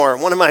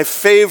One of my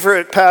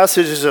favorite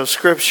passages of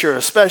Scripture,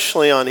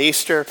 especially on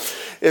Easter,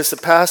 is the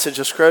passage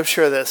of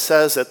Scripture that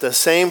says that the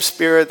same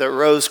Spirit that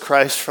rose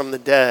Christ from the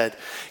dead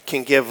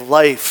can give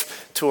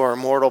life to our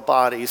mortal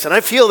bodies. And I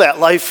feel that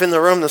life in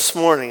the room this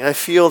morning. I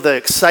feel the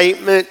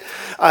excitement.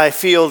 I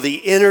feel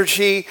the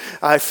energy.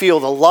 I feel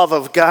the love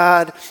of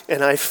God.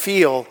 And I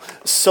feel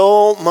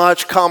so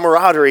much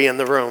camaraderie in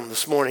the room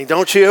this morning.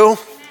 Don't you?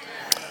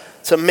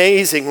 It's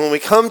amazing when we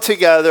come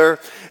together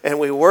and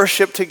we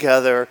worship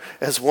together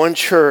as one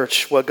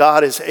church, what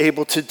God is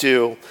able to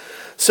do.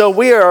 So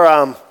we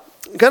are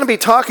going to be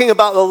talking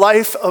about the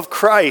life of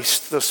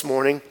Christ this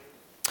morning.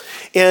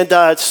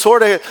 And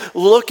sort of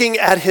looking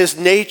at his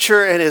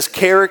nature and his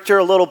character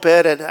a little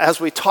bit. And as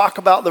we talk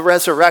about the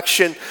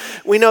resurrection,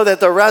 we know that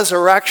the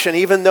resurrection,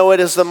 even though it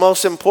is the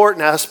most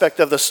important aspect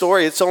of the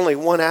story, it's only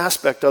one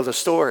aspect of the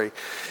story.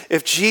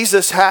 If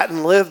Jesus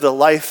hadn't lived the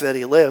life that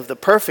he lived, the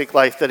perfect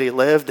life that he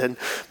lived, and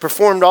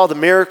performed all the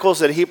miracles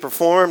that he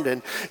performed,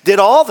 and did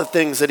all the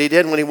things that he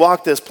did when he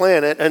walked this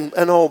planet, and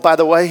oh, by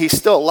the way, he's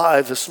still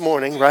alive this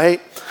morning, right?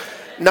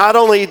 Not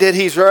only did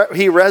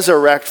he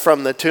resurrect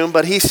from the tomb,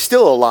 but he's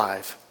still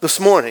alive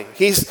this morning.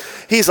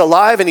 He's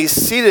alive and he's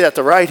seated at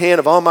the right hand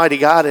of Almighty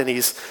God, and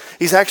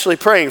he's actually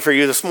praying for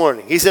you this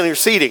morning. He's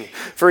interceding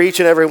for each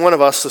and every one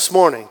of us this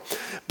morning.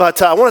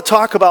 But I want to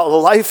talk about the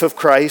life of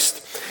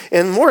Christ,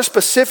 and more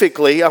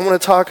specifically, I want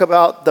to talk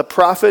about the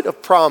prophet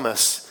of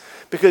promise,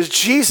 because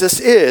Jesus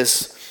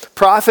is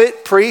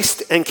prophet,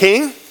 priest, and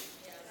king.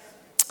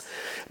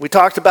 We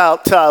talked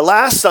about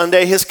last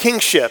Sunday his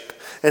kingship,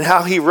 and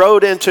how he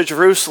rode into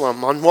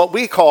Jerusalem on what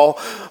we call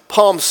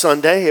Palm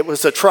Sunday. It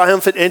was a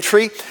triumphant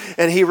entry,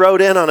 and he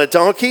rode in on a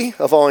donkey,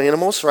 of all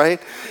animals,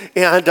 right?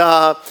 And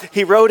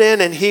he rode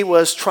in, and he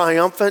was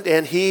triumphant,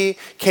 and he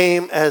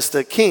came as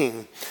the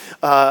king.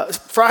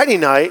 Friday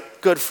night,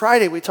 Good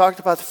Friday, we talked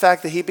about the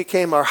fact that he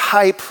became our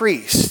high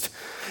priest,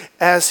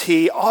 as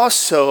he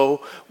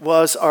also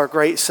was our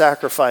great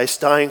sacrifice,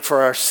 dying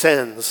for our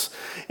sins.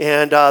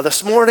 And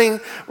this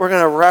morning, we're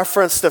going to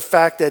reference the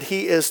fact that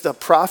he is the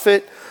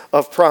prophet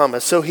of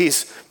promise. So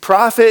he's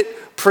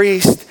prophet,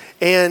 priest,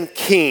 and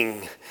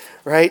king,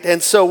 right?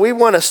 And so we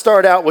want to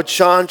start out with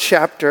John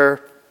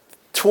chapter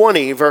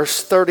 20,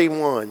 verse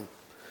 31.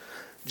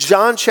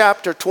 John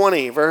chapter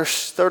 20,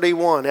 verse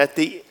 31.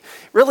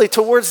 Really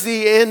towards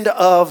the end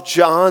of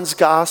John's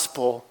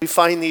gospel, we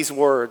find these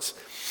words.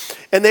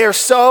 And they are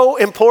so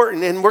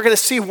important, and we're going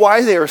to see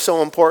why they are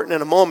so important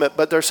in a moment,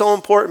 but they're so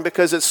important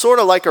because it's sort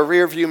of like a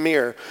rear view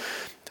mirror.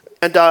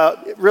 And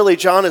really,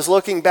 John is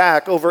looking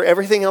back over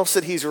everything else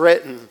that he's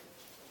written.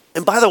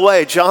 And by the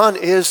way, John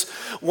is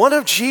one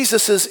of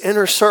Jesus's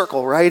inner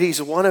circle, right?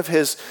 He's one of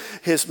his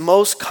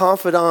most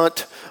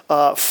confidant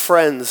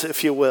friends,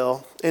 if you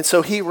will. And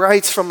so he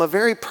writes from a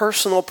very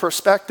personal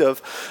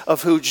perspective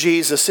of who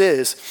Jesus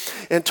is.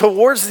 And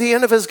towards the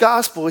end of his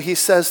gospel, he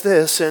says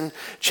this in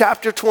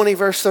chapter 20,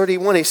 verse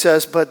 31. He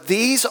says, "But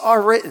these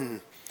are written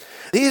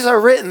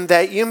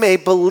that you may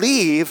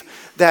believe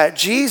that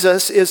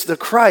Jesus is the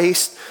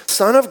Christ,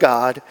 Son of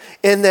God,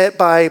 and that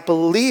by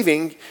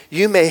believing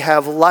you may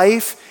have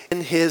life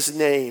in his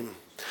name."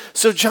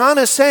 So John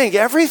is saying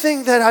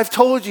everything that I've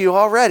told you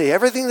already,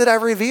 everything that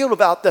I've revealed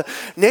about the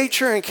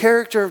nature and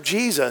character of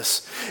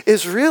Jesus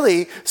is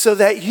really so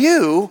that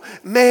you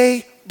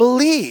may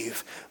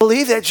believe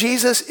that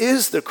Jesus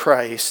is the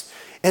Christ.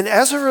 And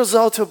as a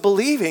result of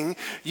believing,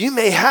 you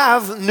may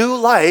have new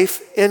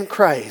life in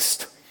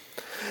Christ.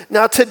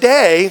 Now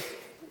today,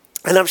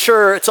 and I'm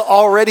sure it's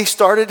already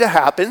started to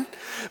happen,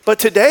 but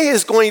today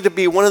is going to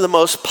be one of the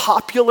most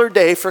popular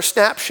days for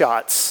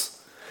snapshots,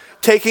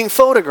 taking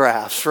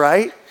photographs,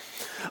 right?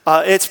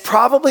 It's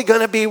probably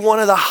going to be one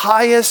of the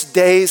highest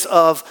days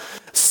of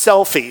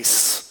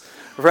selfies,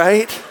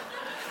 right?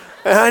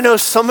 And I know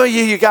some of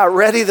you got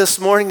ready this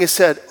morning and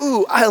said,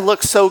 "Ooh, I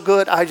look so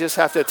good, I just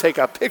have to take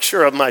a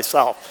picture of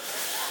myself."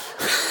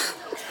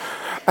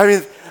 I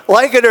mean,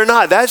 like it or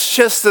not, that's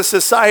just the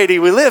society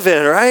we live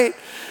in, right?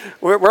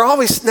 We're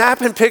always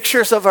snapping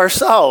pictures of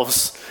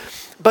ourselves.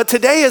 But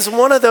today is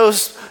one of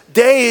those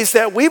days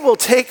that we will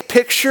take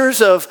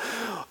pictures of,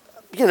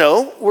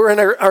 we're in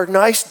our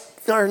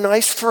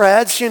nice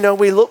threads,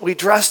 we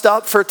dressed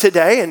up for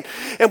today,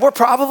 and we're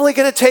probably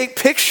going to take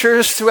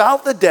pictures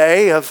throughout the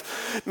day of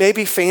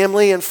maybe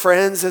family and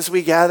friends as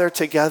we gather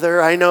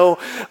together. I know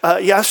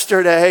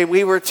yesterday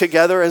we were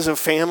together as a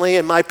family,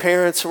 and my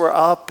parents were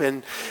up,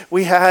 and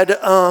we had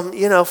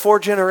 4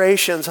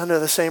 generations under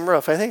the same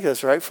roof. I think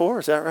that's right, 4,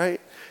 is that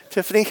right,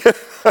 Tiffany?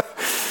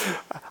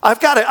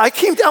 I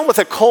came down with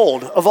a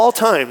cold of all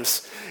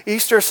times.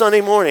 Easter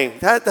Sunday morning.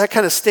 That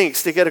kind of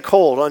stinks to get a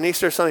cold on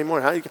Easter Sunday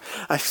morning.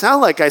 I feel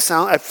like I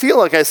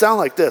sound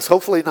like this.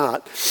 Hopefully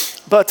not.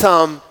 But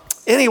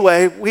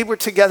anyway, we were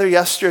together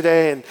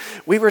yesterday, and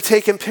we were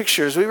taking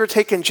pictures. We were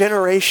taking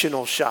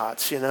generational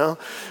shots,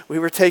 We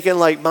were taking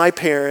like my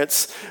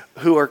parents,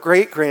 who are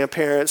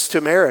great-grandparents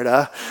to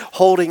Merida,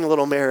 holding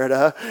little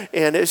Merida.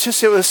 And it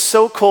was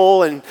so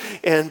cool.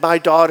 And my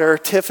daughter,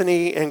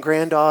 Tiffany, and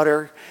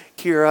granddaughter,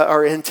 Kira,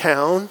 are in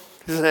town.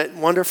 Isn't it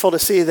wonderful to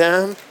see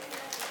them?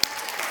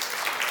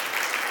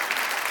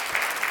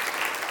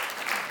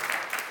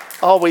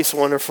 always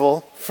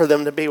wonderful for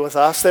them to be with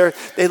us.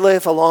 They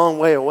live a long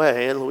way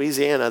away in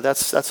Louisiana.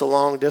 That's a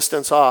long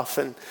distance off.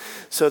 And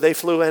so they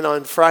flew in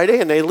on Friday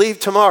and they leave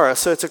tomorrow.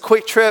 So it's a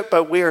quick trip,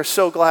 but we are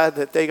so glad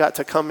that they got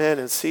to come in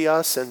and see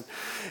us. And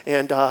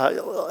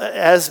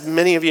as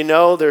many of you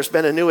know, there's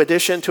been a new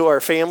addition to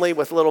our family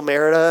with little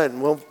Merida,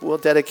 and we'll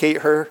dedicate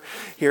her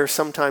here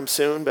sometime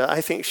soon. But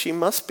I think she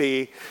must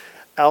be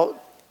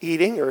out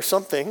eating or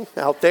something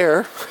out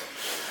there.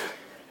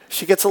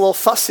 She gets a little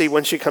fussy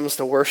when she comes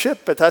to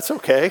worship, but that's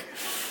okay.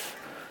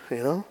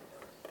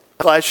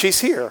 Glad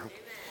she's here.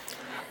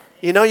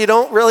 You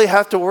don't really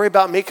have to worry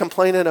about me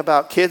complaining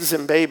about kids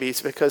and babies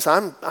because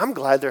I'm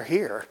glad they're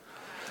here.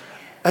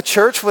 A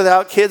church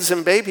without kids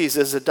and babies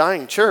is a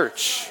dying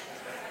church,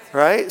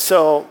 right?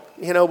 So,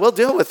 we'll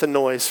deal with the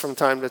noise from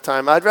time to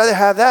time. I'd rather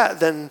have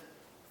that than,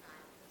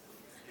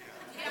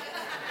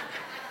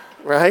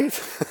 right?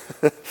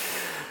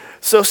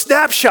 So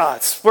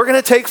snapshots. We're going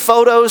to take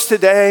photos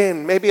today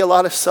and maybe a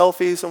lot of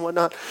selfies and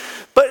whatnot.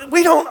 But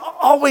we don't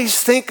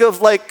always think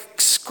of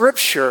like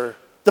Scripture,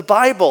 the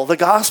Bible, the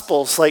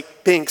Gospels,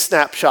 like being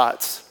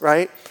snapshots,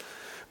 right?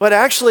 But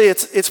actually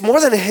it's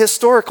more than a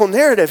historical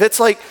narrative.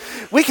 It's like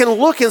we can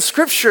look in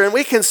Scripture and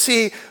we can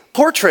see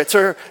portraits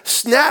or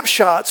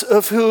snapshots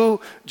of who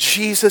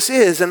Jesus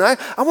is. And I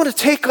want to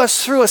take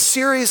us through a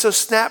series of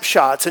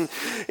snapshots.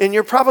 And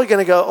you're probably going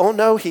to go, oh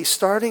no, he's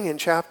starting in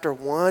chapter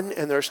 1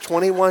 and there's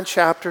 21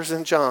 chapters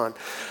in John.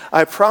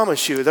 I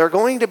promise you, they're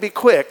going to be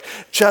quick,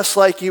 just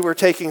like you were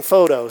taking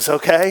photos,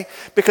 okay?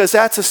 Because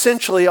that's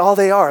essentially all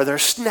they are. They're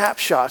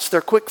snapshots.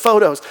 They're quick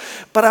photos.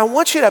 But I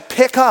want you to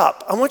pick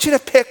up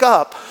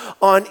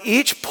on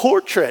each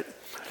portrait.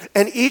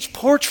 And each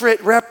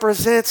portrait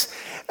represents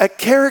a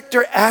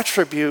character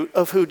attribute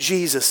of who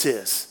Jesus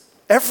is.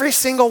 Every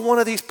single one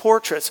of these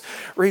portraits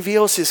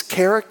reveals his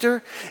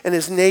character and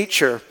his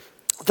nature.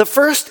 The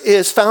first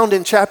is found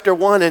in chapter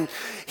 1, and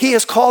he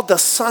is called the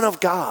Son of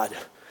God.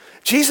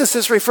 Jesus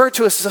is referred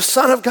to as the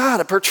Son of God,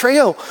 a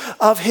portrayal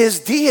of his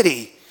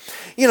deity.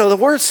 The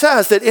Word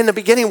says that in the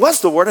beginning was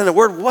the Word, and the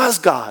Word was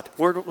God.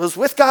 The Word was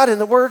with God, and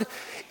the Word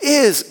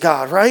is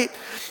God, right?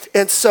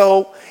 And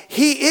so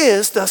he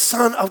is the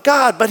Son of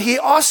God, but he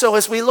also,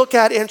 as we look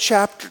at in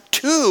chapter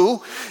 2,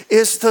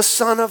 is the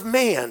Son of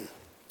Man.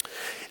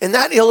 And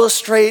that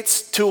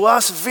illustrates to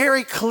us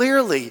very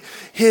clearly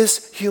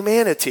his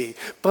humanity,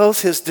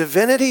 both his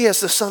divinity as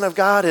the Son of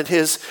God and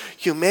his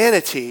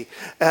humanity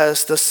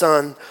as the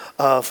Son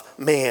of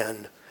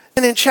Man.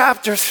 And in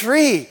chapter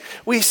 3,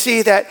 we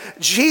see that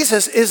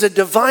Jesus is a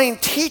divine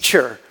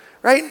teacher.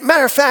 Right?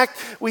 Matter of fact,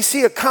 we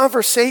see a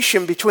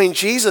conversation between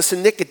Jesus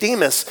and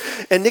Nicodemus.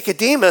 And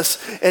Nicodemus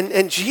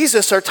and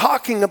Jesus are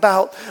talking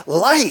about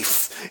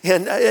life.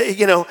 And,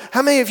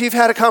 how many of you have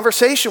had a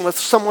conversation with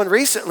someone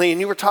recently and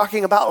you were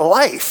talking about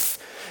life?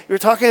 You were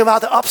talking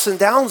about the ups and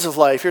downs of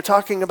life. You're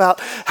talking about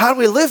how do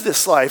we live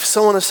this life,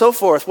 so on and so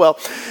forth. Well,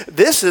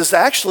 this is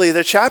actually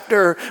the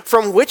chapter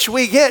from which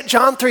we get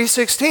John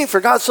 3:16. For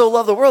God so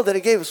loved the world that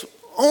he gave his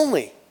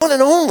one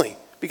and only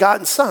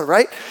begotten Son,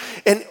 right?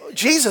 And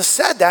Jesus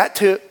said that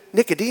to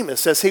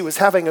Nicodemus as he was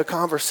having a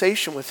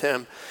conversation with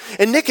him.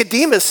 And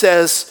Nicodemus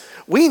says,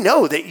 we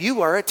know that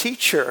you are a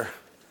teacher.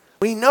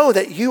 We know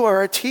that you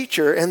are a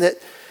teacher and that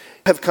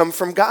have come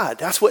from God.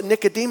 That's what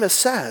Nicodemus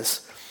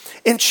says.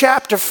 In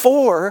chapter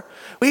 4,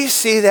 we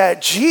see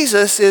that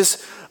Jesus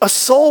is a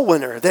soul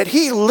winner, that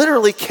he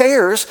literally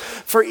cares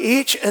for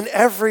each and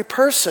every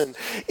person.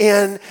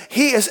 And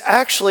he is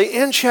actually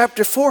in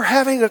chapter 4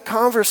 having a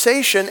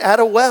conversation at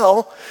a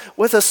well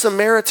with a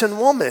Samaritan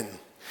woman.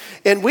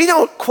 And we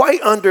don't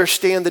quite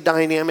understand the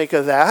dynamic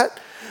of that.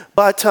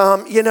 But,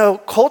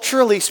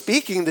 culturally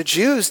speaking, the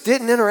Jews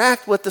didn't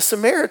interact with the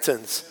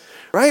Samaritans.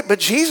 Right? But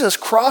Jesus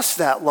crossed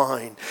that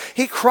line.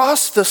 He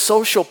crossed the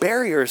social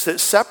barriers that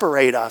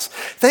separate us.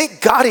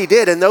 Thank God he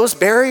did. And those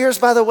barriers,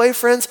 by the way,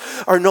 friends,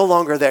 are no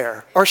longer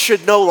there or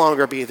should no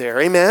longer be there.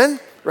 Amen?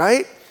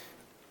 Right?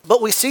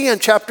 But we see in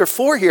chapter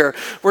 4 here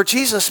where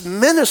Jesus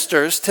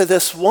ministers to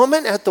this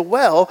woman at the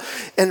well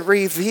and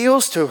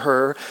reveals to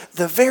her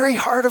the very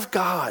heart of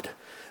God.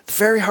 The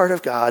very heart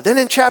of God. Then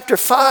in chapter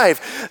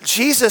 5,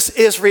 Jesus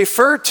is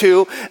referred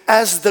to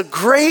as the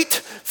great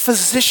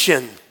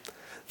physician.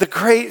 The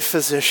great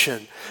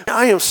physician.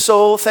 I am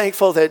so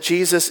thankful that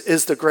Jesus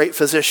is the great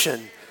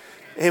physician.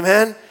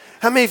 Amen?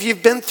 How many of you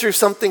have been through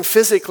something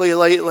physically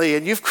lately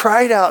and you've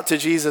cried out to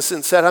Jesus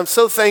and said, I'm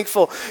so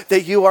thankful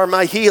that you are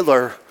my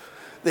healer,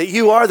 that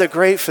you are the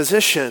great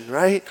physician,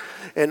 right?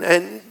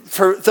 And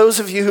for those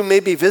of you who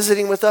may be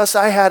visiting with us,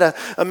 I had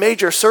a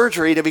major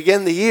surgery to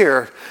begin the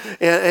year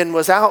and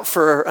was out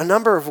for a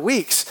number of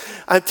weeks.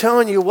 I'm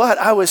telling you what,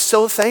 I was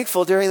so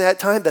thankful during that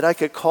time that I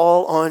could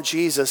call on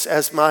Jesus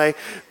as my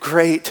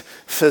great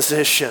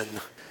physician.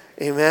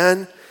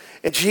 Amen?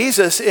 And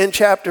Jesus in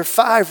chapter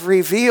 5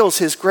 reveals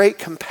his great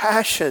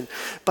compassion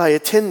by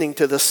attending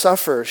to the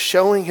sufferer,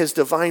 showing his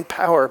divine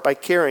power by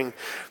caring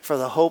for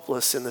the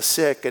hopeless and the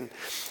sick. And,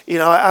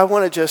 I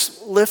want to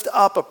just lift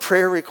up a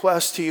prayer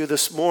request to you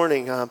this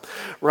morning.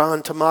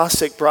 Ron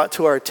Tomasic brought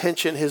to our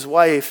attention his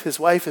wife. His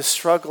wife is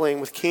struggling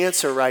with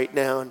cancer right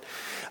now. And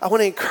I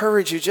want to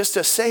encourage you just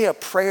to say a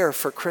prayer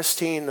for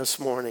Christine this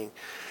morning,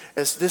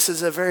 as this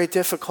is a very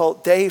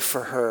difficult day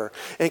for her.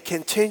 And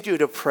continue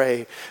to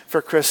pray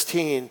for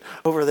Christine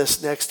over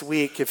this next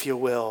week, if you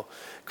will.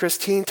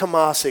 Christine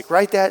Tomasic,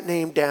 write that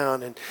name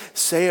down and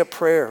say a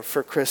prayer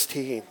for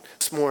Christine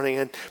this morning,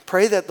 and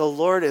pray that the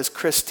Lord is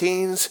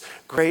Christine's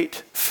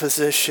great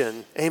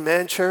physician.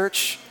 Amen,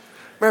 church?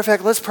 Matter of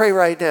fact, let's pray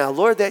right now.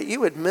 Lord, that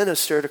you would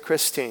minister to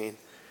Christine.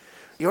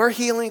 Your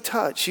healing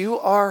touch. You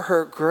are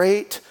her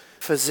great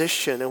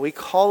physician, and we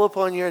call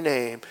upon your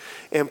name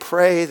and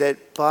pray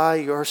that by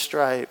your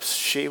stripes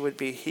she would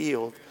be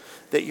healed,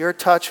 that your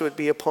touch would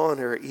be upon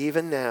her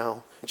even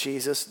now. In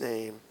Jesus'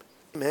 name,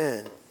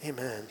 amen.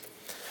 Amen.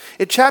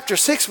 In chapter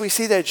 6, we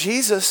see that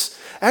Jesus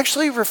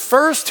actually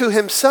refers to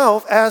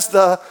himself as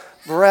the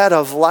bread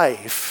of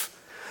life.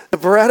 The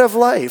bread of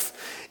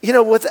life.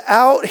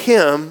 Without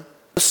him,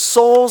 the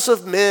souls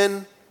of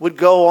men would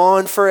go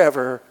on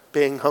forever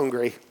being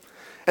hungry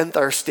and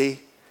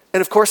thirsty.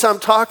 And of course, I'm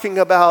talking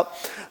about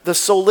the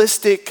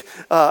soulistic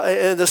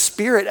and the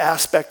spirit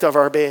aspect of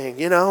our being,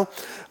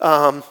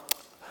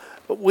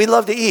 We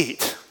love to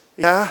eat,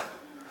 yeah?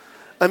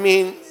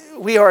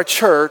 We are a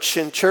church,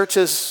 and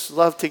churches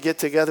love to get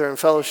together and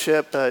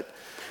fellowship, but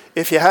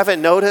if you haven't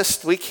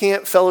noticed, we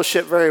can't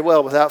fellowship very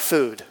well without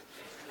food.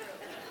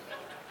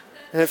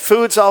 And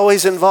food's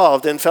always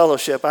involved in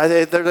fellowship.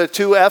 They're the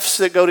two F's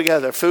that go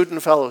together, food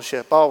and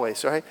fellowship,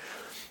 always, right?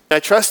 I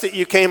trust that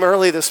you came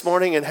early this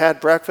morning and had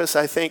breakfast.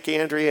 I thank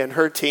Andrea and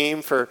her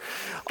team for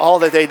all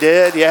that they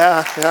did.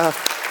 Yeah.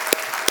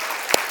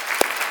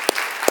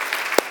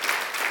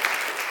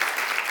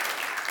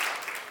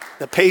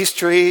 The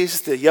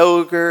pastries, the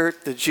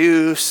yogurt, the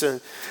juice,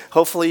 and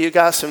hopefully you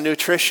got some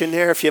nutrition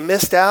there. If you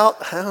missed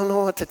out, I don't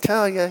know what to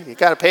tell you. You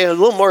got to pay a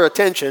little more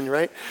attention,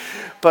 right?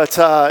 But,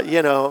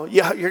 you're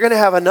going to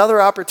have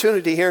another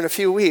opportunity here in a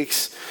few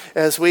weeks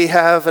as we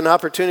have an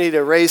opportunity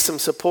to raise some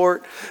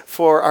support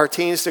for our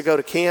teens to go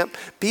to camp.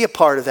 Be a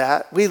part of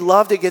that. We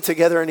love to get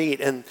together and eat,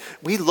 and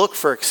we look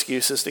for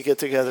excuses to get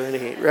together and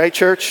eat, right,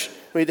 church?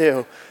 We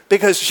do.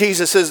 Because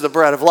Jesus is the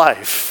bread of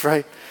life,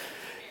 right?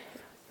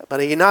 But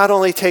he not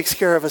only takes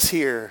care of us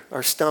here,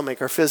 our stomach,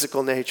 our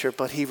physical nature,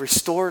 but he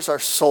restores our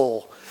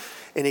soul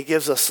and he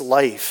gives us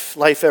life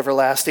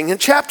everlasting. In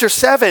chapter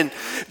 7,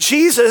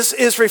 Jesus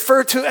is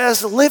referred to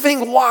as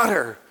living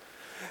water.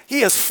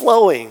 He is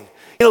flowing.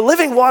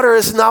 Living water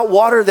is not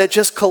water that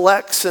just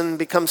collects and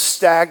becomes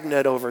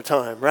stagnant over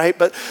time, right?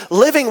 But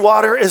living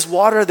water is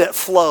water that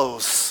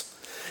flows.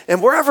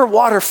 And wherever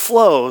water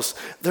flows,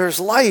 there's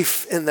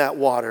life in that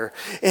water.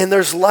 And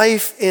there's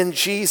life in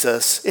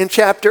Jesus. In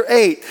chapter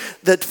 8,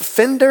 the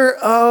defender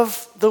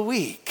of the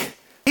weak.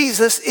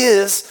 Jesus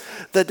is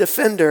the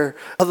defender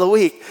of the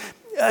weak.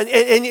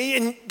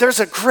 And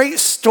there's a great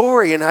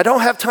story, and I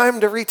don't have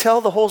time to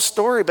retell the whole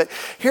story, but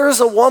here's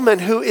a woman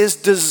who is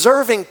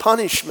deserving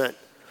punishment,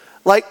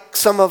 like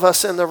some of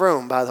us in the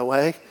room, by the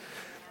way.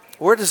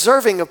 We're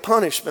deserving of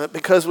punishment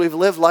because we've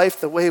lived life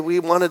the way we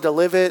wanted to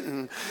live it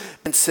and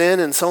sin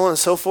and so on and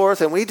so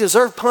forth. And we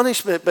deserve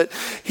punishment. But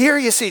here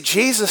you see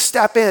Jesus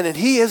step in, and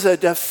he is a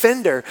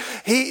defender.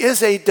 He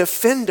is a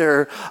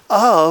defender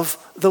of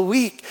the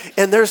weak.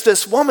 And there's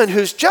this woman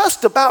who's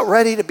just about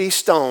ready to be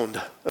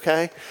stoned,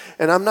 okay?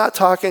 And I'm not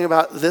talking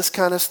about this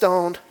kind of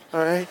stoned,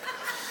 all right?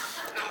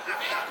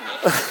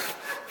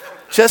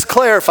 Just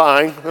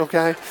clarifying,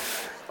 okay?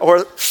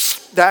 Or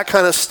that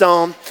kind of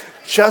stone,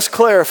 just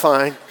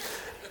clarifying.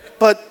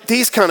 But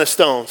these kind of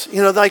stones,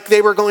 like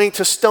they were going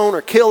to stone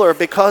or kill her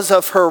because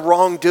of her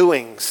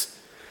wrongdoings.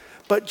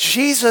 But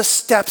Jesus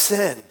steps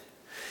in,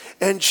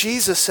 and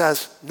Jesus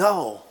says,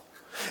 no.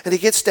 And he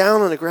gets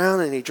down on the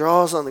ground, and he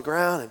draws on the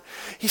ground, and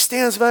he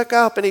stands back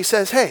up, and he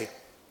says, hey,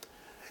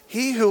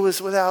 he who is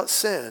without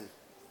sin,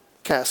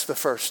 cast the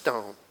first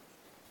stone.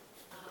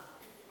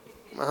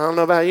 I don't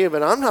know about you,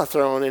 but I'm not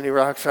throwing any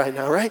rocks right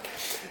now, right?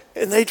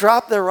 And they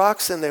dropped their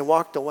rocks, and they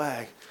walked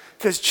away.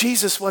 Because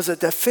Jesus was a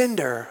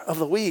defender of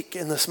the weak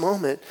in this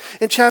moment.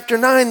 In chapter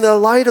 9, the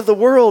light of the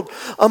world,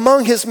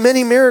 among his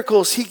many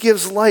miracles, he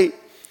gives light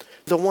to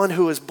the one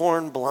who is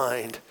born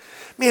blind.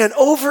 Man,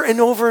 over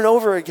and over and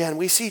over again,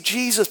 we see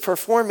Jesus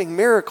performing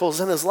miracles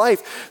in his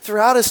life.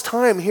 Throughout his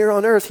time here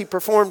on earth, he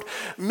performed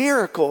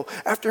miracle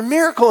after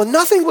miracle, and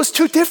nothing was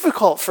too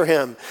difficult for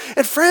him.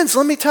 And friends,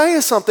 let me tell you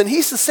something.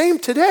 He's the same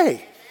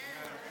today.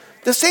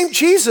 The same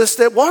Jesus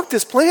that walked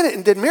this planet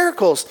and did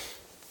miracles,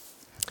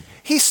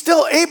 he's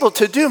still able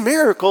to do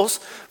miracles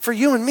for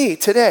you and me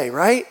today,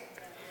 right?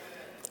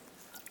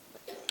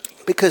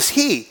 Because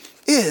he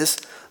is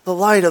the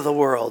light of the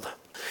world.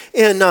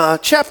 In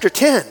chapter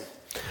 10,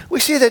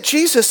 we see that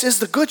Jesus is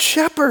the good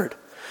shepherd.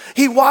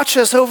 He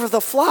watches over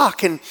the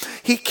flock, and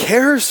he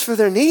cares for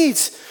their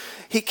needs.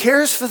 He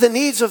cares for the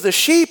needs of the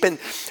sheep. And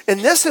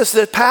this is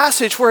the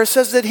passage where it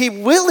says that he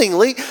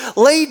willingly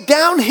laid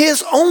down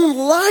his own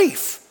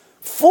life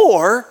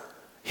for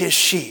his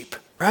sheep,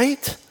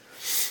 right?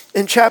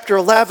 In chapter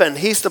 11,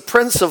 he's the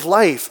Prince of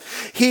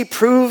Life. He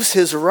proves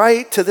his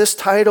right to this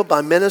title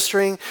by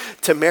ministering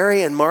to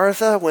Mary and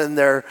Martha when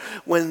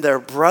their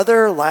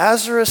brother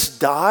Lazarus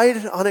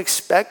died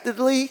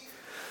unexpectedly.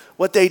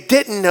 What they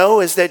didn't know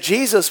is that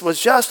Jesus was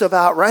just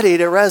about ready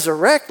to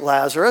resurrect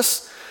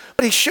Lazarus.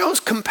 But he shows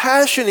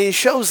compassion, he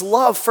shows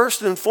love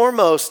first and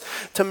foremost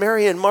to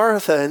Mary and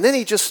Martha. And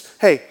then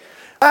hey,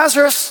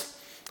 Lazarus,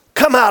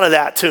 come out of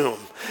that tomb.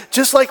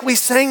 Just like we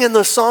sang in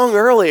the song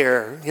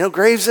earlier,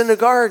 graves in the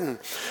garden.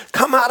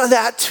 Come out of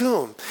that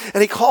tomb.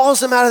 And he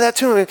calls them out of that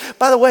tomb. And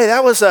by the way,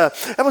 that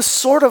was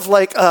sort of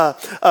like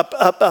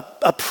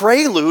a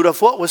prelude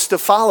of what was to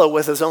follow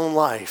with his own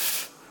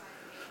life.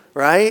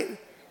 Right?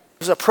 It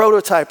was a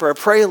prototype or a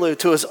prelude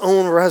to his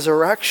own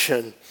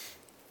resurrection.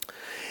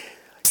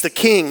 It's the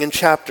king in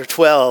chapter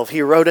 12.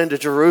 He rode into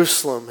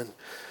Jerusalem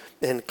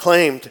and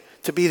claimed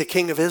to be the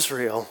king of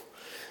Israel.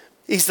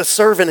 He's the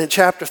servant in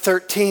chapter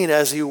 13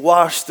 as he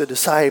washed the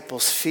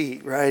disciples'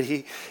 feet, right?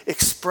 He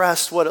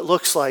expressed what it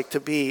looks like to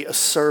be a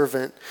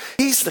servant.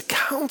 He's the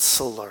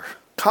counselor.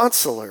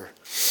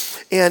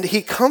 And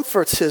he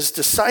comforts his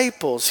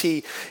disciples.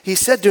 He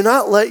said, do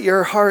not let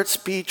your hearts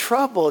be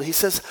troubled. He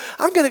says,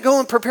 I'm going to go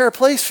and prepare a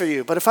place for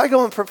you. But if I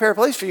go and prepare a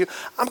place for you,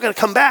 I'm going to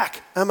come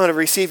back. I'm going to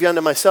receive you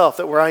unto myself,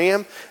 that where I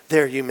am,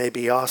 there you may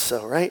be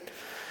also, right?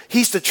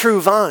 He's the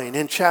true vine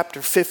in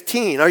chapter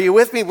 15. Are you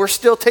with me? We're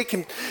still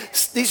taking,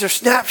 these are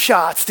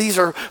snapshots. These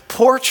are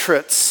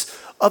portraits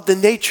of the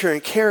nature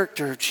and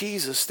character of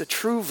Jesus. The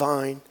true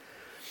vine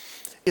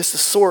is the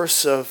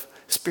source of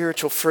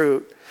spiritual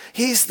fruit.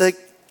 He's the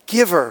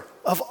giver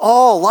of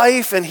all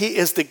life, and he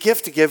is the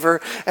gift giver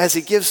as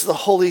he gives the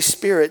Holy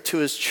Spirit to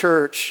his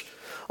church.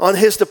 On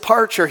his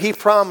departure, he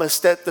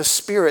promised that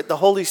the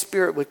Holy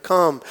Spirit would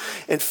come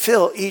and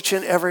fill each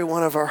and every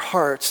one of our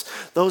hearts.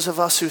 Those of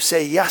us who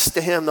say yes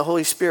to him, the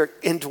Holy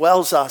Spirit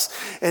indwells us,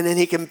 and then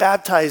he can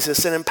baptize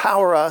us and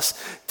empower us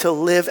to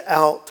live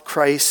out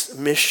Christ's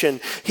mission.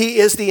 He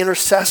is the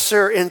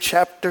intercessor in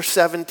chapter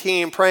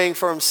 17, praying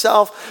for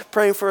himself,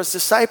 praying for his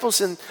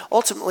disciples, and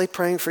ultimately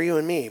praying for you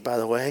and me, by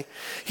the way.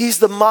 He's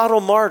the model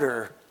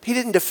martyr. He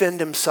didn't defend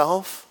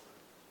himself.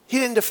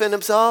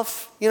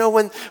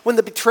 When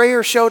the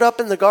betrayer showed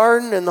up in the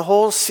garden and the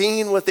whole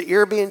scene with the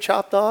ear being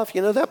chopped off,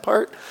 that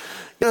part?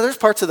 There's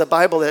parts of the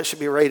Bible that should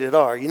be rated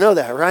R. You know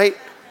that, right?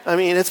 I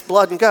mean, it's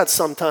blood and guts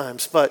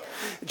sometimes. But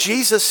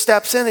Jesus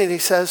steps in and he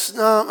says,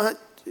 no,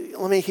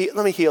 let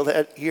me heal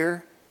that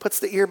ear. Puts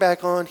the ear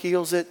back on,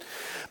 heals it.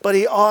 But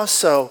he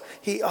also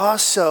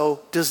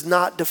does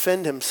not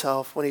defend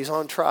himself when he's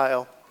on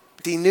trial.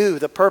 He knew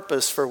the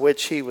purpose for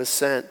which he was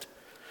sent.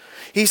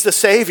 He's the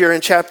Savior in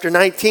chapter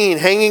 19,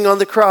 hanging on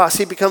the cross.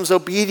 He becomes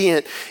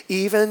obedient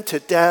even to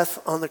death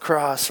on the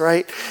cross,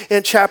 right?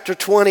 In chapter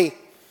 20,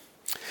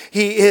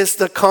 he is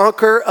the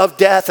conqueror of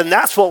death, and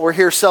that's what we're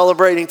here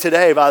celebrating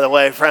today, by the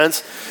way,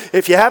 friends.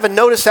 If you haven't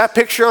noticed, that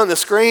picture on the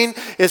screen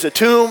is a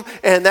tomb,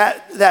 and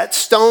that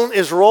stone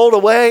is rolled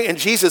away, and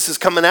Jesus is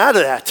coming out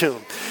of that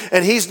tomb.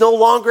 And he's no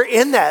longer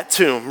in that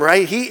tomb,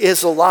 right? He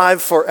is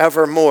alive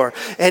forevermore.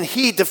 And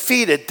he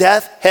defeated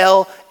death,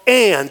 hell,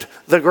 and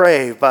the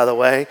grave, by the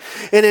way.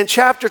 And in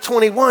chapter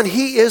 21,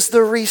 he is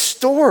the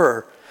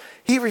restorer.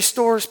 He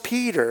restores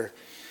Peter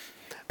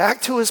back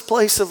to his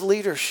place of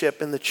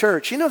leadership in the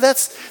church.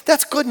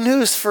 That's good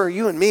news for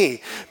you and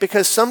me,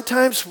 because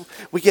sometimes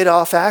we get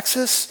off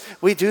axis,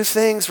 we do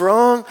things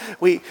wrong,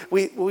 we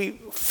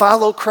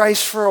follow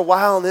Christ for a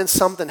while and then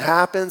something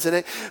happens.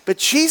 But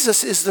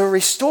Jesus is the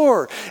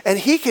restorer, and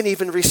he can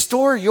even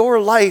restore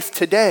your life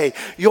today,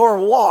 your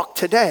walk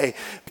today,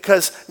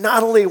 because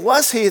not only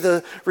was he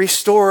the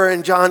restorer,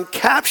 and John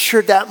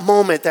captured that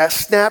moment, that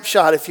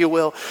snapshot, if you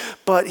will,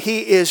 but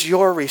he is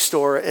your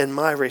restorer and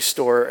my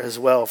restorer as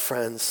well,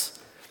 friends.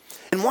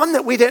 And one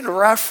that we didn't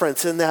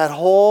reference in that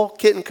whole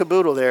kit and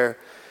caboodle there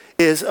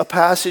is a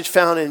passage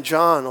found in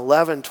John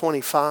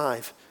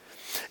 11:25.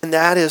 And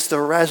that is the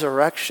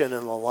resurrection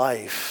and the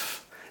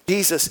life.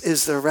 Jesus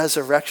is the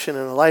resurrection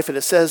and the life. And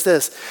it says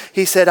this,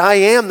 he said, I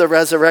am the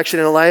resurrection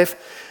and the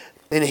life.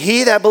 And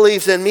he that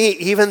believes in me,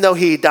 even though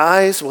he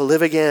dies, will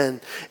live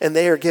again. And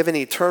they are given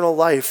eternal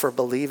life for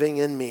believing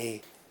in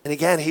me. And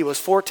again, he was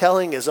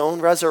foretelling his own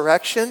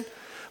resurrection,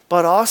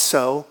 but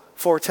also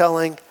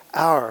foretelling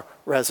our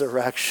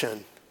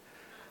resurrection.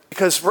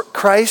 Because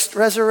Christ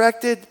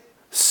resurrected,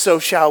 so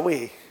shall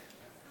we.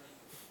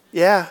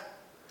 Yeah,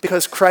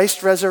 because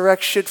Christ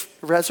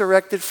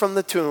resurrected from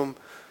the tomb,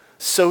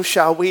 so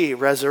shall we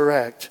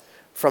resurrect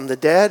from the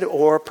dead,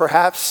 or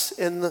perhaps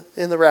in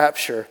the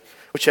rapture,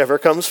 whichever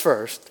comes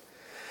first.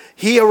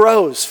 He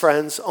arose,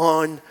 friends,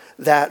 on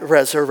that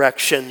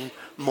resurrection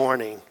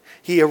morning.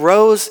 He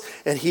arose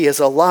and he is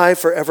alive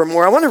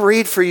forevermore. I want to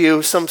read for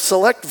you some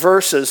select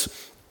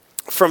verses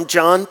from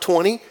John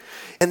 20,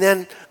 and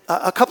then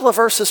a couple of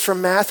verses from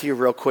Matthew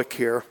real quick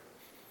here.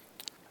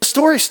 The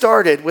story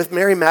started with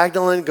Mary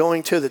Magdalene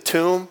going to the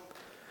tomb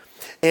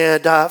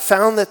and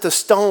found that the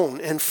stone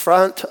in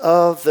front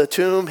of the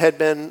tomb had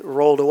been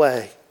rolled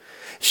away.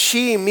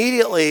 She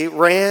immediately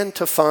ran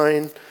to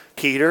find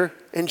Peter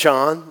and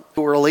John,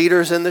 who were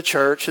leaders in the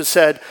church, and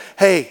said,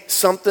 hey,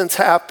 something's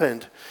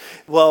happened.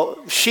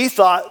 Well, she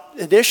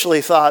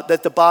initially thought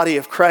that the body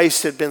of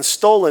Christ had been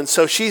stolen.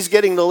 So she's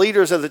getting the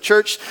leaders of the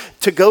church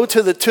to go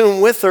to the tomb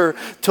with her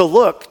to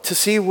look, to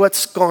see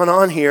what's going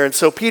on here. And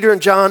so Peter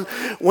and John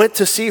went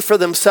to see for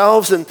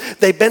themselves, and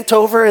they bent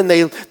over and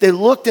they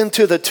looked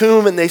into the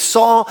tomb, and they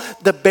saw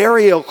the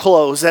burial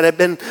clothes that had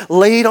been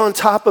laid on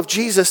top of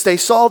Jesus. They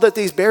saw that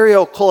these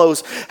burial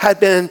clothes had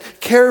been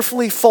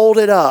carefully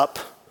folded up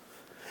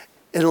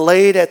and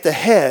laid at the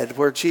head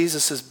where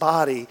Jesus'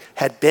 body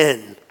had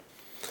been.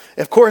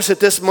 Of course, at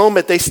this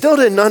moment, they still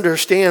didn't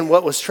understand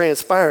what was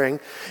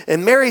transpiring,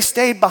 and Mary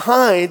stayed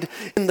behind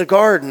in the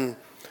garden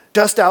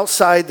just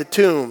outside the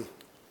tomb.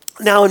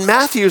 Now, in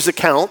Matthew's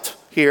account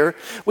here,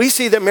 we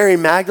see that Mary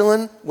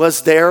Magdalene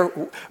was there,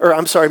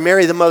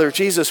 Mary, the mother of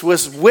Jesus,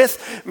 was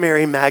with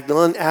Mary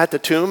Magdalene at the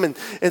tomb,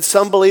 and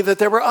some believe that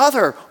there were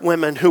other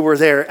women who were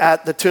there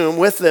at the tomb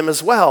with them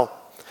as well.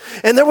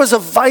 And there was a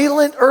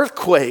violent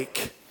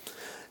earthquake,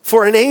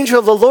 for an angel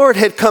of the Lord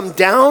had come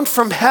down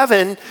from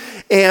heaven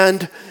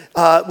and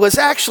was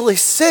actually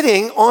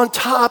sitting on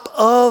top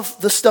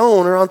of the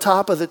stone, or on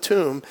top of the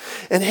tomb.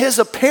 And his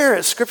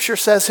appearance, Scripture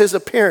says his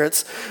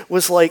appearance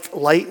was like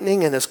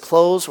lightning, and his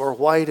clothes were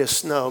white as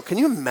snow. Can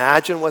you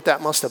imagine what that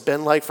must have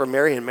been like for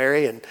Mary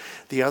and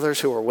the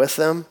others who were with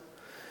them?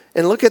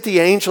 And look at the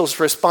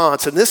angel's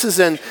response. And this is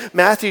in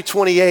Matthew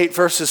 28,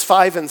 verses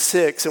 5 and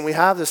 6. And we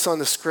have this on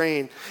the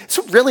screen. It's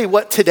really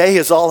what today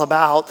is all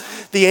about.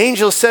 The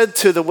angel said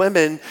to the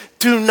women,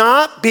 do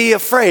not be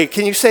afraid.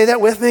 Can you say that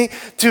with me?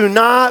 Do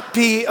not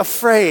be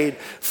afraid.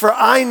 For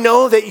I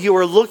know that you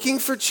are looking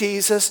for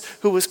Jesus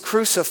who was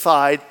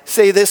crucified.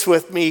 Say this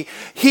with me.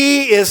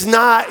 He is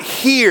not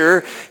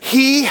here.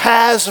 He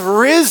has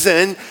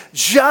risen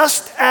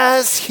just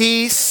as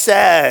he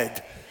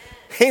said.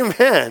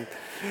 Amen.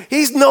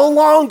 He's no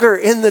longer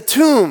in the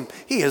tomb.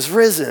 He is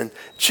risen,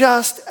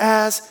 just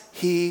as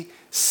he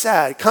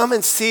said. Come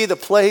and see the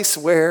place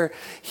where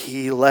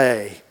he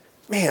lay.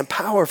 Man,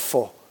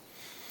 powerful.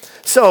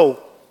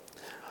 So,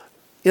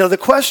 the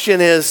question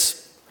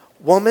is,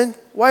 woman,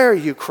 why are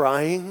you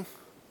crying?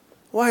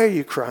 Why are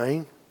you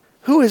crying?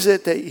 Who is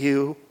it that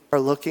you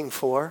are looking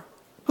for?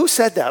 Who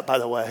said that, by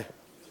the way?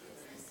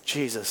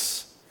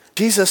 Jesus.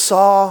 Jesus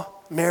saw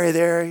Mary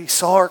there. He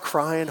saw her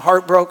crying,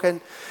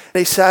 heartbroken. And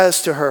he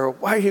says to her,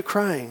 why are you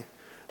crying?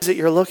 What is it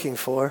you're looking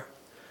for?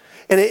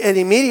 And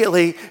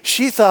immediately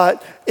she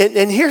thought,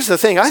 and here's the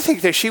thing, I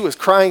think that she was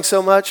crying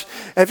so much.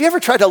 Have you ever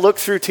tried to look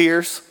through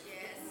tears?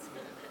 Yes.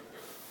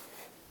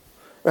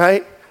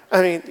 Right?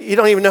 I mean, you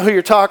don't even know who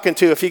you're talking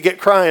to if you get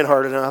crying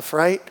hard enough,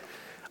 right?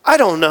 I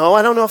don't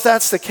know if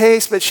that's the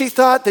case, but she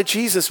thought that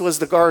Jesus was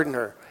the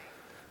gardener,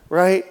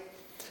 right?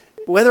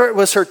 Whether it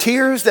was her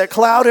tears that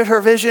clouded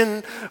her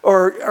vision,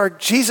 or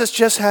Jesus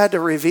just had to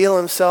reveal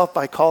himself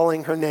by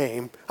calling her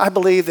name. I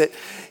believe that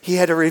he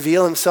had to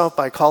reveal himself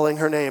by calling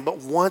her name. But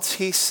once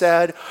he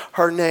said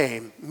her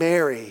name,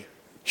 Mary,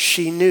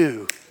 she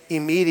knew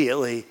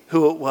immediately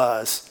who it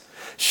was.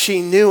 She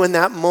knew in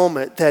that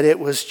moment that it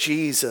was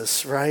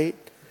Jesus, right?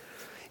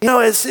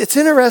 It's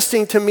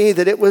interesting to me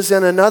that it was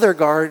in another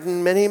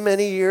garden many,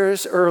 many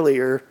years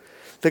earlier,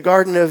 the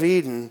Garden of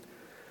Eden,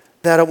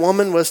 that a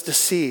woman was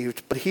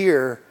deceived. But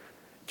here,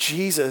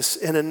 Jesus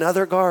in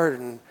another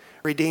garden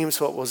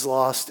redeems what was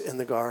lost in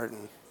the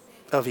Garden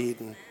of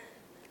Eden,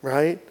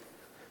 right?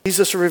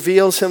 Jesus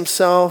reveals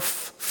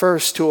himself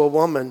first to a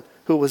woman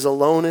who was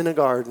alone in a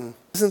garden.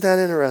 Isn't that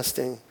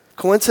interesting?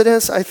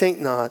 Coincidence? I think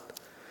not.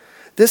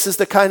 This is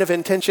the kind of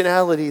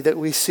intentionality that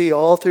we see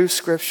all through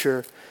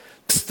Scripture.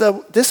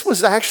 This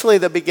was actually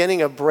the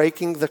beginning of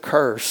breaking the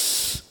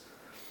curse.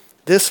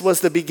 This was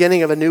the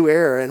beginning of a new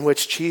era in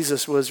which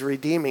Jesus was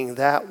redeeming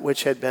that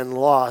which had been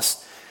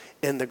lost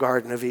in the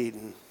Garden of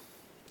Eden.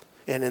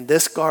 And in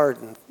this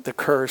garden, the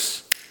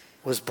curse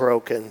was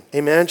broken.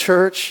 Amen,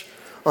 church?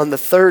 On the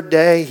third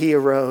day, he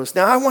arose.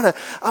 Now, I want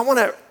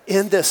to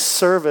end this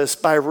service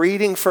by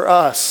reading for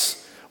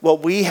us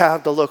what we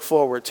have to look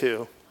forward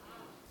to.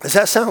 Does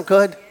that sound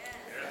good?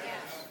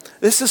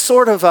 This is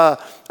sort of a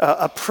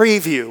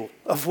preview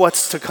of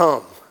what's to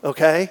come,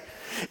 okay?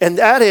 And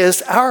that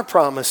is our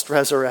promised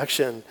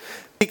resurrection.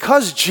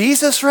 Because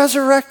Jesus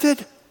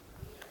resurrected,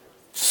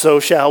 so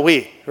shall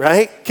we,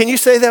 right? Can you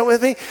say that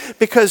with me?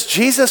 Because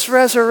Jesus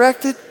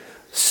resurrected,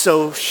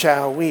 so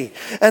shall we.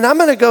 And I'm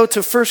going to go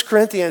to 1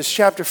 Corinthians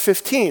chapter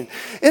 15.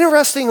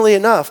 Interestingly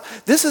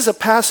enough, this is a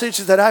passage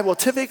that I will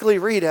typically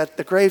read at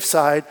the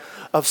graveside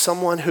of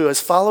someone who has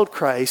followed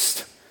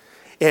Christ,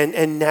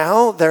 and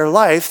now their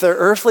life, their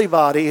earthly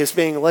body is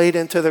being laid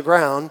into the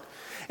ground,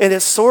 and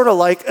it's sort of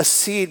like a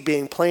seed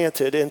being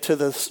planted into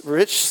the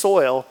rich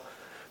soil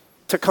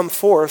to come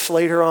forth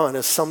later on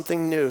as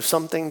something new,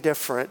 something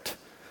different.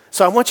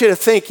 So I want you to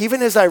think,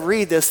 even as I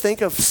read this,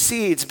 think of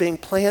seeds being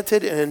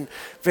planted in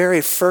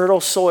very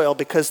fertile soil,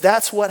 because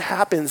that's what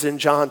happens in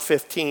John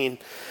 15.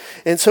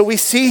 And so we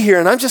see here,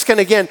 and I'm just going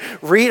to again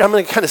read, I'm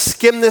going to kind of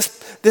skim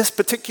this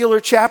particular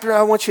chapter.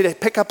 I want you to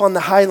pick up on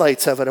the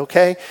highlights of it,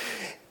 okay?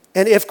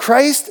 And if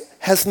Christ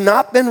has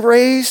not been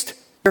raised,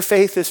 your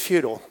faith is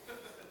futile.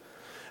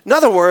 In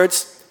other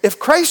words, if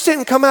Christ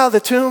didn't come out of the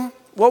tomb,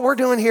 what we're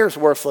doing here is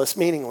worthless,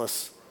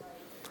 meaningless.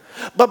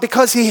 But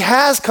because he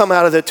has come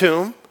out of the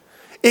tomb,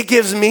 it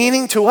gives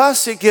meaning to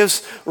us. It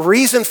gives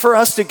reason for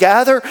us to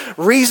gather,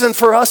 reason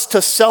for us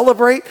to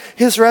celebrate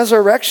his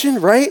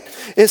resurrection, right?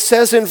 It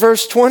says in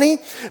verse 20,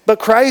 but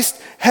Christ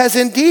has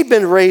indeed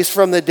been raised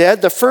from the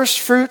dead, the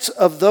first fruits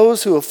of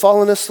those who have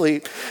fallen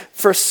asleep.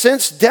 For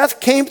since death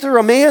came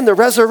through a man, the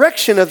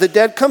resurrection of the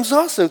dead comes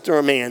also through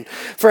a man.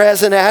 For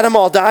as in Adam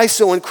all die,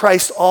 so in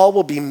Christ all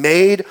will be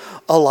made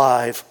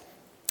alive.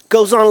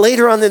 Goes on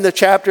later on in the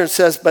chapter and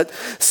says, but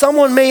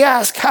someone may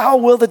ask, how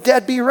will the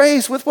dead be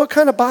raised? With what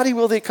kind of body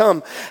will they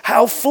come?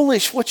 How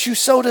foolish, what you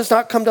sow does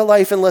not come to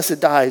life unless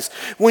it dies.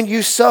 When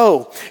you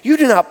sow, you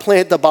do not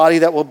plant the body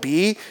that will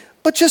be,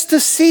 but just a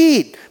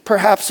seed,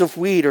 perhaps of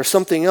wheat or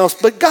something else.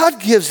 But God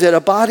gives it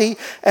a body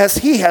as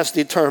he has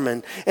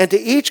determined. And to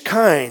each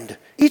kind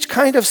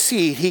of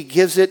seed, he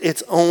gives it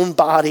its own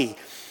body.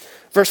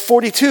 Verse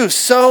 42,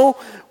 so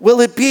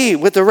will it be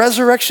with the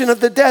resurrection of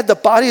the dead. The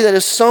body that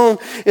is sown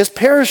is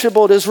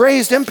perishable. It is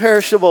raised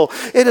imperishable.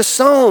 It is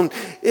sown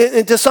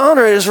in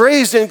dishonor. It is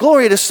raised in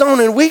glory. It is sown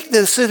in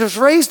weakness. It is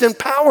raised in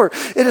power.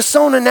 It is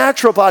sown a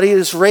natural body. It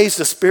is raised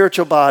a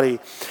spiritual body.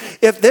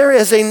 If there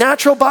is a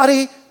natural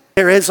body,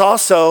 there is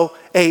also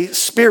a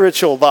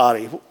spiritual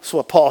body. That's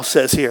what Paul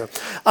says here.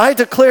 I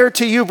declare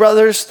to you,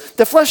 brothers,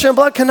 the flesh and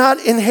blood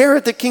cannot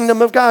inherit the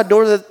kingdom of God,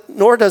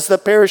 nor does the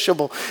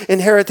perishable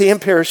inherit the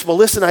imperishable.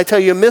 Listen, I tell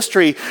you a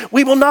mystery.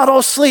 We will not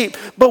all sleep,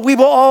 but we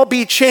will all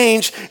be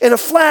changed in a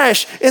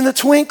flash, in the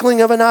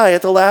twinkling of an eye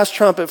at the last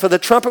trumpet. For the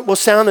trumpet will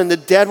sound and the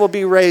dead will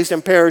be raised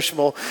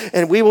imperishable,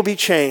 and we will be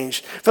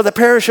changed. For the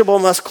perishable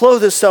must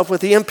clothe itself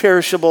with the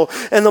imperishable,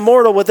 and the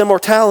mortal with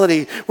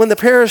immortality. When the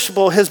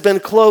perishable has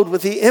been clothed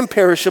with the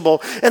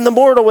imperishable, and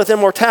the mortal with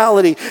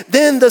immortality,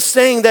 then the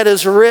saying that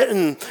is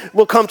written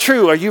will come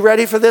true. Are you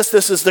ready for this?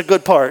 This is the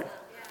good part.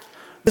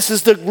 This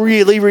is the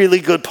really, really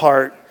good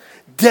part.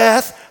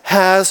 Death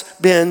has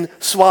been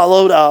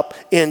swallowed up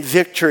in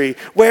victory.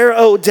 Where,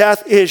 O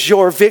death, is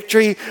your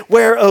victory?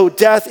 Where, O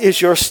death, is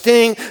your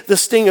sting? The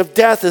sting of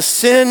death is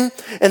sin,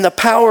 and the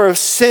power of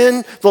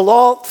sin, the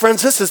law.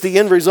 Friends, this is the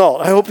end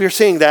result. I hope you're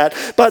seeing that.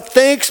 But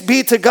thanks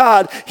be to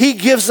God, he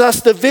gives us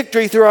the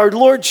victory through our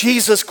Lord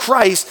Jesus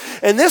Christ.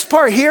 And this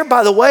part here,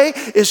 by the way,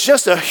 is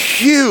just a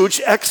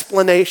huge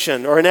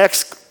explanation or an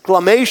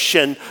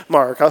exclamation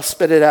mark. I'll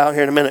spit it out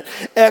here in a minute.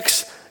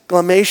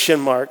 Exclamation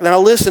mark.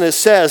 Now listen, it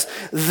says,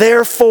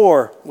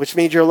 therefore, which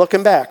means you're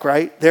looking back,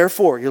 right?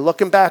 Therefore, you're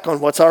looking back on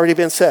what's already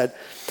been said.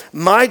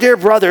 My dear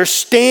brothers,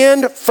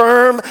 stand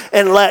firm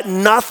and let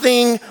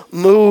nothing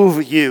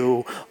move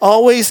you.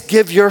 Always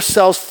give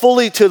yourselves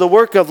fully to the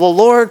work of the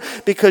Lord,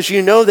 because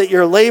you know that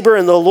your labor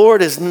in the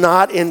Lord is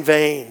not in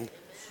vain.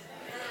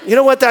 You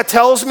know what that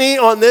tells me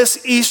on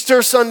this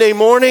Easter Sunday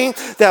morning?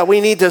 That we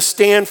need to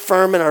stand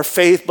firm in our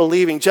faith,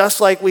 believing, just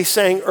like we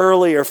sang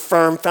earlier,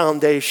 firm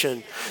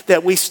foundation.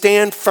 That we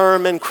stand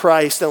firm in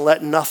Christ and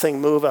let nothing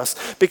move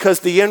us.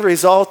 Because the end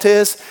result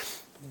is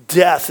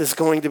death is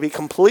going to be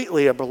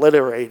completely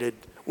obliterated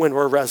when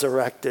we're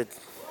resurrected.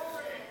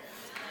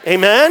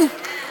 Amen?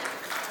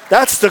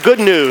 That's the good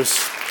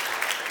news.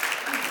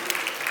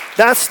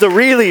 That's the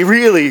really,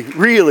 really,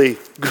 really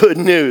good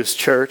news,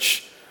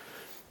 church.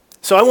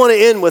 So I want to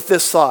end with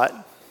this thought.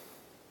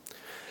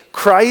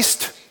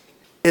 Christ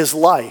is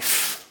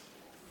life,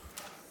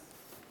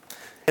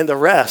 and the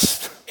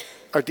rest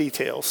are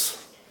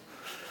details.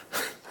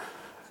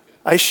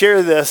 I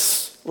shared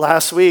this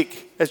last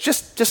week as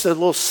just a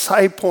little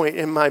side point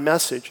in my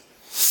message,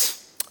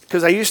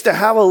 because I used to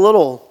have a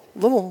little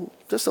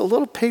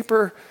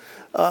paper,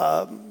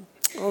 a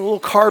little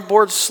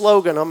cardboard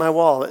slogan on my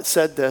wall that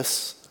said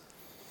this.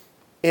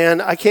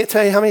 And I can't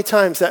tell you how many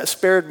times that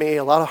spared me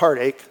a lot of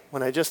heartache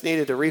when I just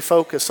needed to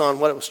refocus on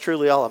what it was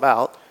truly all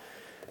about.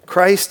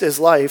 Christ is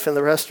life, and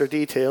the rest are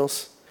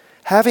details.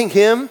 Having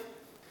him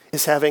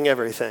is having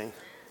everything.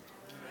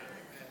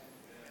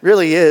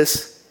 Really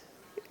is.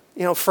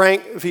 You know,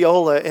 Frank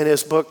Viola, in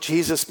his book,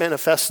 Jesus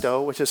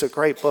Manifesto, which is a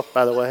great book,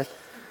 by the way,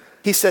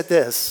 he said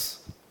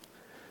this: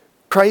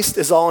 Christ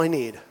is all I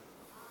need.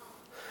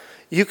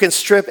 You can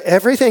strip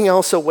everything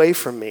else away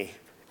from me,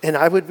 and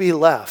I would be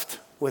left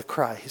with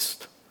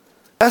Christ.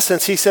 In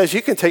essence, he says,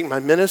 you can take my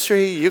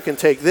ministry, you can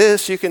take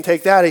this, you can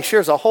take that. He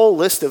shares a whole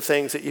list of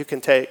things that you can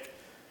take.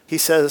 He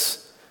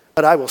says,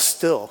 but I will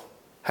still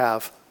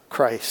have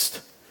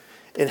Christ.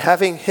 In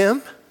having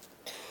him,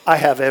 I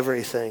have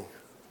everything.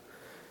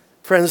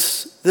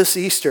 Friends, this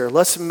Easter,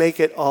 let's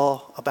make it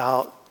all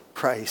about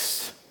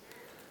Christ.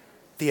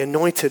 The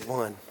anointed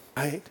one,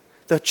 right?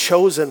 The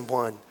chosen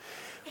one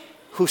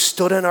who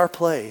stood in our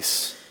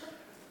place.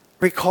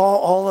 Recall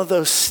all of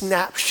those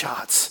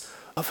snapshots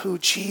of who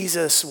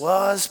Jesus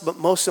was, but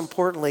most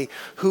importantly,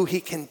 who he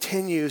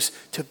continues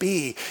to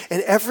be.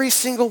 And every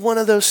single one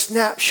of those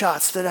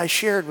snapshots that I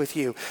shared with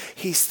you,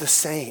 he's the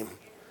same.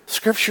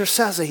 Scripture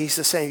says that he's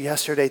the same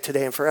yesterday,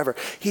 today, and forever.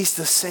 He's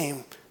the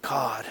same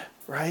God,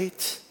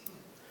 right?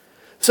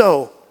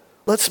 So,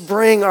 Let's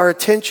bring our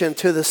attention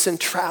to the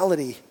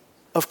centrality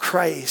of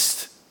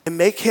Christ and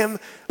make him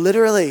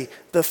literally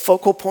the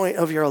focal point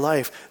of your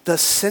life, the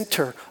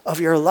center of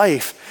your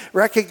life.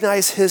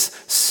 Recognize his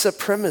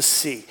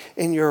supremacy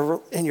in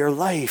your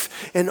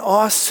life, and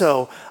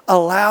also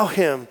allow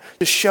him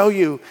to show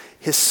you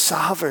his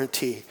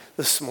sovereignty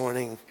this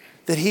morning,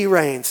 that he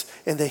reigns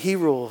and that he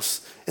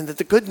rules. And that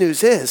the good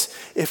news is,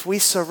 if we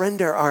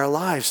surrender our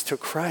lives to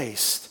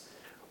Christ,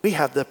 we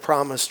have the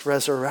promised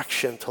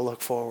resurrection to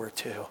look forward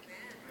to.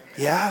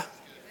 Yeah?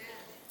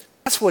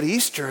 That's what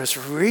Easter is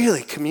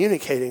really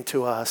communicating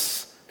to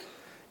us.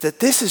 That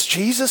this is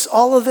Jesus,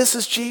 all of this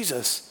is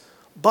Jesus.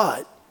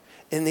 But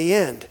in the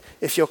end,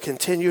 if you'll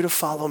continue to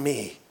follow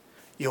me,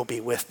 you'll be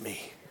with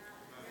me.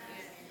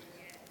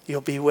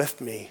 You'll be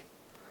with me.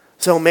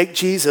 So make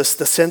Jesus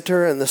the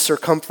center and the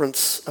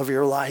circumference of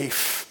your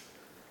life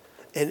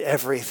and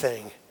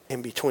everything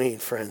in between,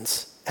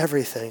 friends.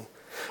 Everything.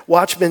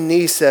 Watchman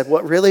Nee said,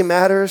 what really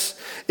matters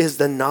is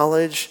the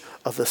knowledge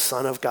of the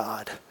Son of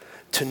God,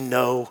 to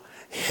know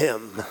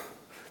him.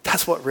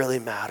 That's what really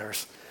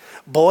matters.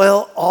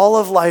 Boil all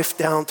of life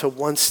down to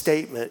one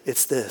statement.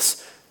 It's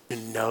this: to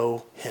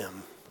know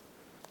him.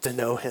 To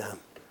know him.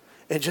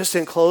 And just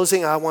in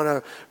closing, I want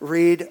to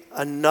read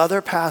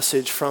another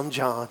passage from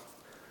John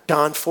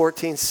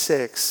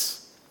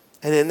 14:6.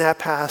 And in that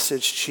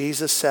passage,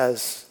 Jesus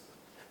says,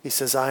 he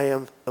says, I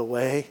am the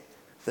way,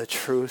 the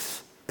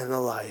truth, and the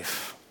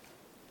life.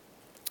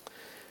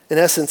 In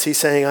essence, he's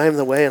saying, I am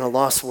the way in a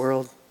lost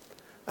world.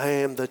 I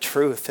am the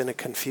truth in a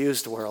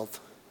confused world.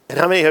 And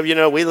how many of you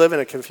know we live in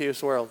a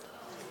confused world?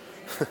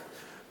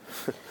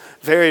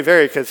 Very,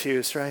 very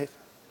confused, right?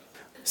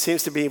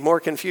 Seems to be more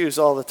confused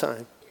all the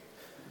time.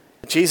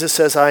 Jesus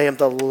says, I am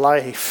the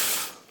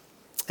life.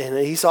 And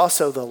he's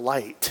also the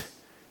light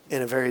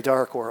in a very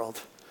dark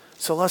world.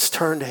 So let's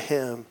turn to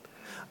him.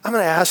 I'm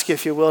going to ask you,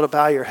 if you will, to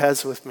bow your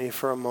heads with me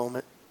for a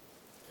moment.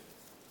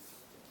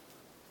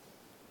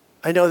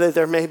 I know that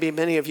there may be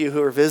many of you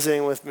who are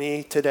visiting with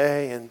me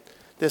today, and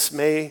this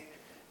may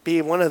be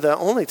one of the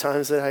only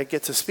times that I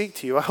get to speak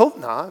to you. I hope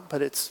not,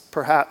 but it's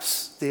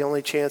perhaps the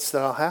only chance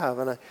that I'll have.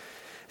 And I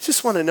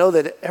just want to know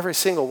that every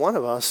single one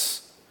of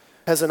us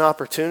has an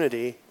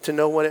opportunity to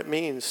know what it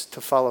means to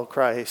follow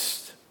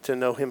Christ, to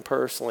know him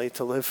personally,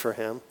 to live for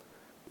him.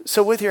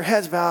 So with your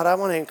heads bowed, I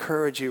want to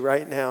encourage you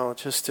right now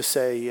just to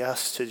say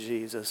yes to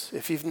Jesus.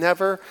 If you've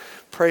never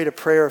prayed a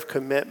prayer of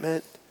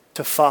commitment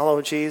to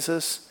follow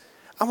Jesus,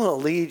 I want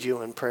to lead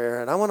you in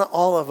prayer. And I want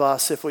all of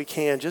us, if we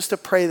can, just to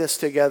pray this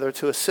together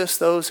to assist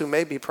those who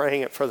may be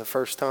praying it for the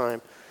first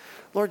time.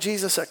 Lord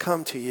Jesus, I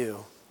come to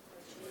you.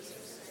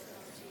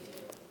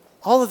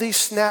 All of these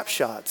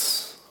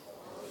snapshots,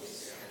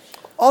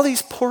 all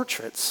these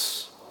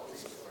portraits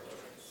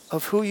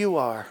of who you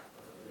are,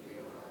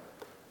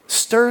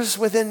 stirs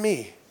within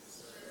me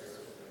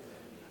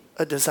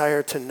a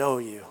desire to know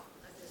you,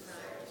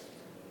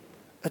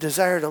 a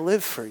desire to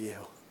live for you,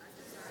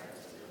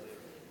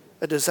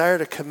 a desire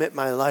to commit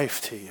my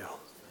life to you.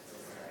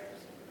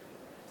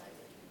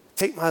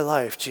 Take my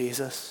life,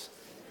 Jesus.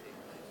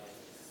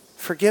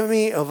 Forgive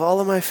me of all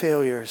of my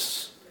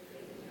failures.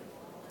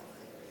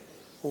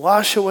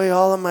 Wash away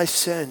all of my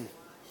sin.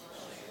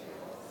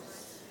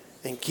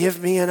 And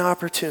give me an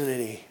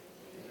opportunity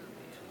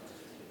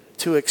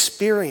to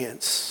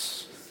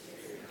experience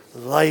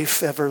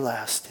life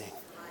everlasting.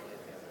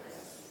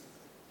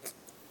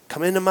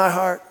 Come into my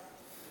heart.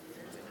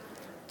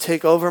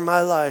 Take over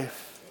my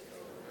life.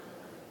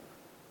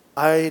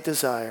 I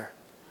desire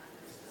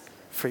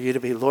for you to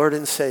be Lord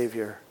and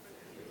Savior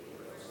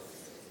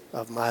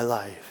of my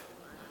life.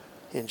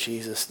 In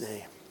Jesus'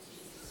 name.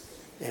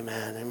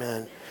 Amen.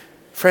 Amen.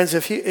 Friends,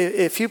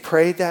 if you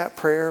prayed that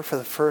prayer for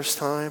the first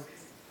time,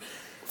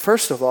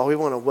 first of all, we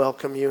want to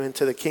welcome you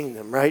into the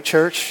kingdom, right,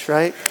 church?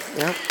 Right?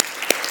 Yeah.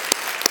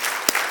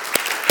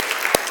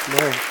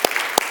 Amen.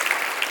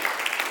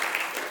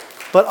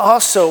 But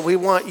also, we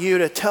want you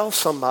to tell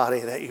somebody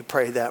that you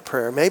prayed that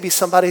prayer. Maybe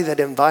somebody that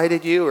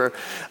invited you, or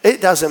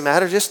it doesn't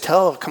matter. Just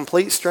tell a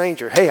complete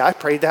stranger, hey, I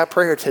prayed that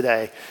prayer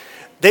today.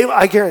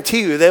 I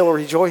guarantee you they will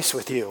rejoice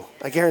with you.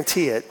 I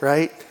guarantee it,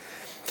 right?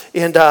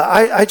 And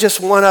I just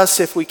want us,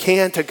 if we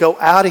can, to go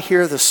out of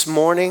here this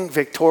morning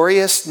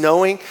victorious,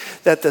 knowing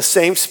that the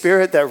same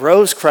Spirit that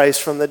rose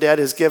Christ from the dead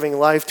is giving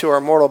life to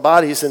our mortal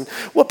bodies. And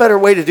what better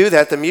way to do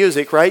that than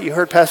music, right? You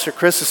heard Pastor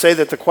Chris say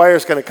that the choir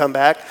is going to come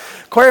back.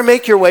 Choir,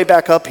 make your way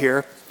back up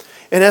here.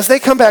 And as they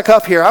come back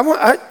up here, I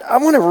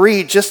want to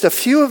read just a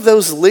few of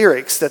those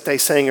lyrics that they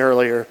sang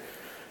earlier.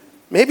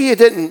 Maybe you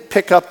didn't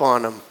pick up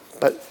on them,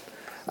 but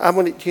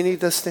do you need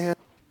this stand?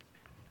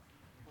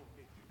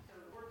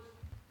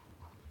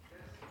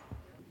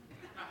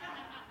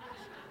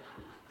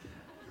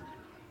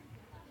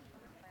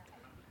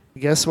 I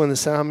guess when the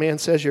sound man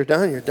says you're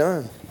done, you're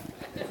done.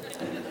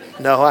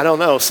 No, I don't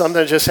know.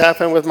 Something just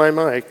happened with my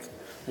mic.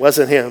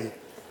 Wasn't him. It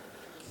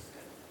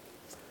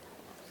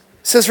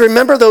says,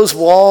 remember those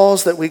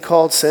walls that we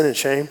called sin and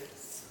shame?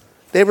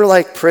 They were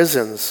like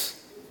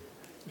prisons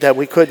that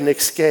we couldn't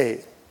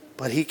escape.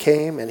 But he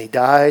came and he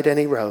died and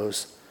he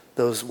rose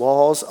Those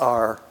walls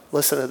are,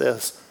 listen to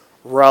this,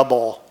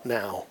 rubble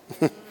now.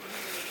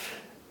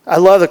 I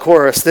love the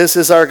chorus. This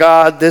is our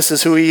God. This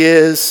is who he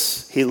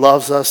is. He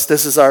loves us.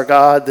 This is our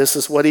God. This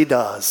is what he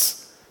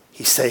does.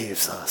 He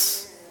saves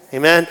us.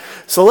 Amen.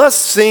 So let's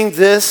sing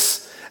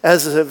this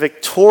as a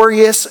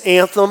victorious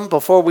anthem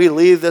before we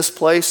leave this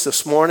place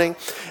this morning,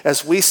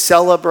 as we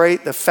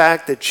celebrate the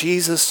fact that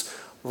Jesus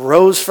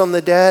rose from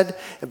the dead,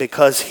 and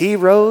because he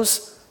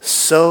rose,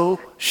 so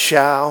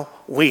shall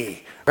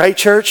we. Right,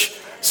 church?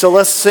 So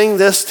let's sing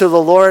this to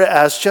the Lord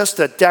as just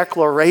a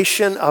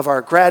declaration of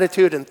our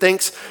gratitude and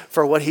thanks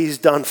for what he's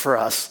done for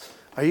us.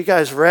 Are you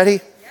guys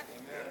ready?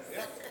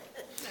 Yep.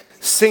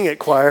 Sing it,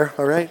 choir,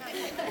 all right?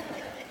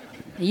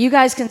 You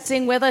guys can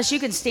sing with us. You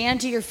can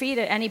stand to your feet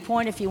at any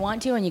point if you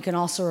want to, and you can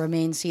also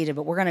remain seated,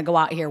 but we're going to go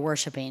out here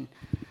worshiping.